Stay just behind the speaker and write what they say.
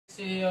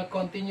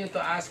continue to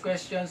ask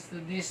questions to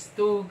these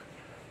two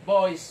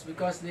boys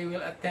because they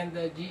will attend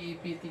the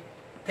GEPT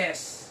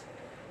test.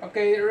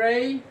 Okay,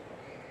 Ray,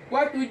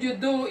 what would you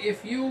do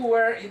if you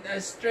were in a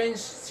strange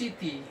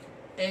city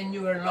and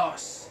you were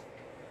lost?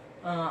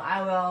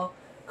 I will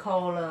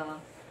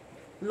call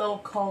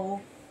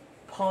local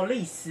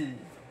police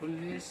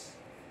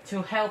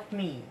to help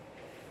me.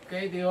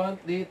 Okay, do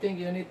you think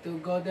you need to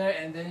go there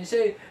and then you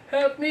say,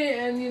 help me,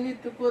 and you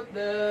need to put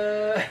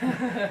the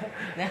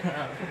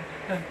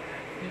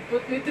you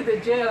put me to the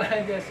jail?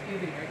 I'm just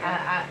kidding. Okay?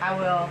 I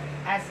will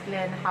ask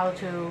them how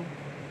to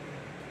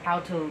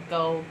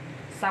go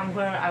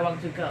somewhere I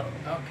want to go.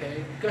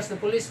 Okay, because the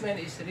policeman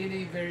is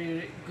really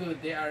very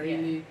good. They are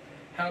really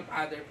help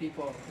other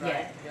people,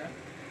 right?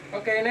 Yeah.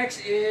 Okay,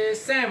 next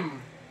is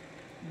Sam.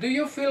 Do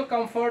you feel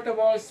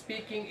comfortable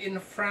speaking in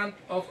front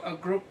of a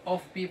group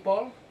of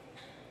people?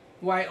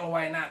 Why or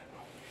why not?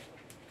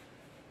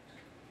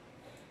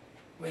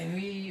 When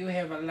you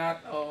have a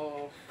lot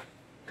of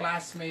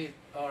classmates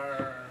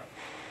or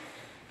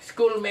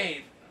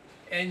schoolmates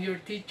and your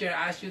teacher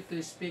asks you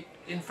to speak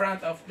in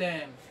front of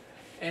them,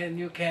 and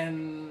you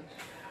can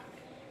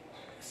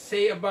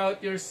say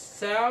about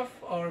yourself,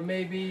 or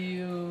maybe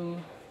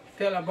you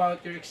tell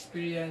about your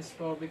experience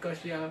because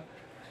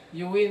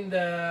you win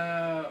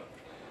the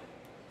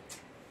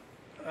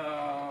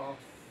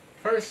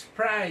first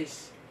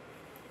prize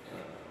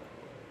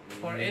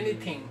for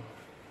anything.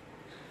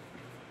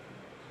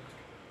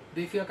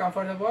 Do you feel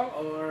comfortable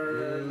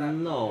or not?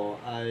 No,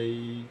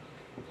 I'm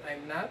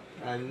not.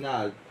 I'm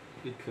not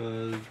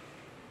because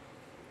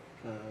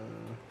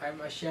I'm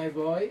a shy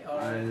boy. Or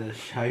I'm a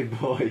shy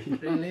boy.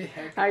 Really?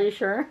 Are you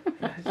sure?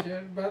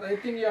 Sure, but I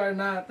think you are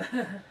not.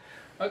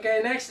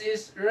 Okay, next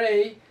is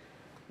Ray.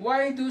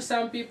 Why do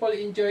some people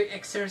enjoy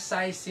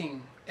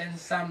exercising and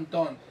some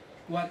don't?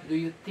 What do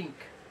you think?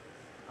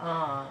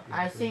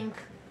 I think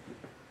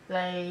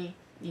they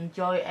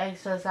enjoy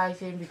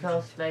exercising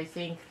because they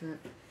think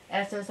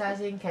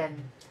exercising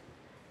can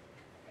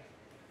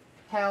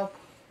help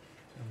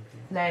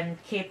them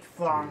keep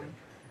from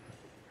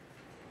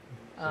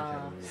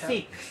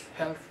sick.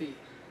 Healthy.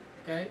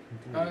 Okay.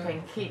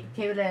 Can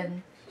keep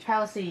them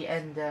healthy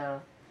and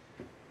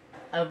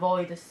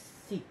avoid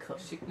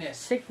Sickness.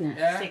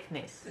 Sickness.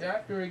 sickness.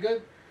 Yeah, very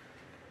good.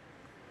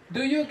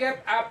 Do you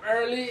get up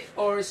early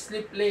or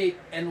sleep late,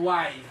 and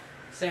why,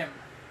 Sam?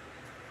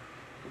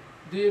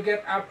 Do you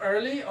get up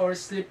early or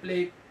sleep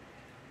late?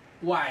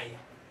 Why?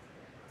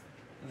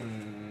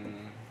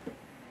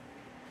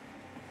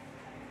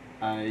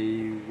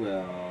 I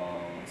will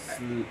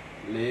sleep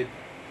later.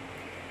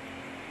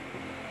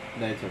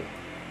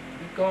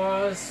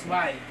 Because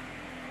why?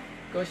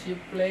 Because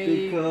you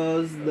play.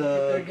 Because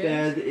the computer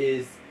games? bed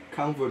is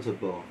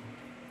comfortable,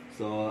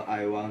 so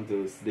I want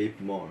to sleep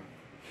more.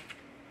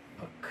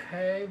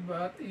 Okay,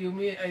 but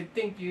I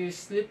think you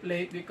sleep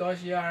late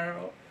because you are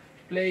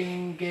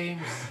playing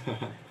games.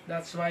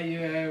 That's why you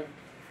have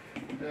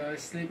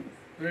sleep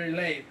very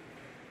late.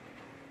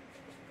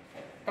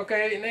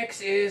 Okay,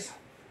 next is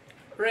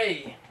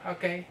Ray.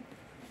 Okay,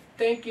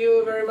 thank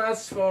you very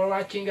much for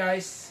watching,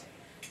 guys.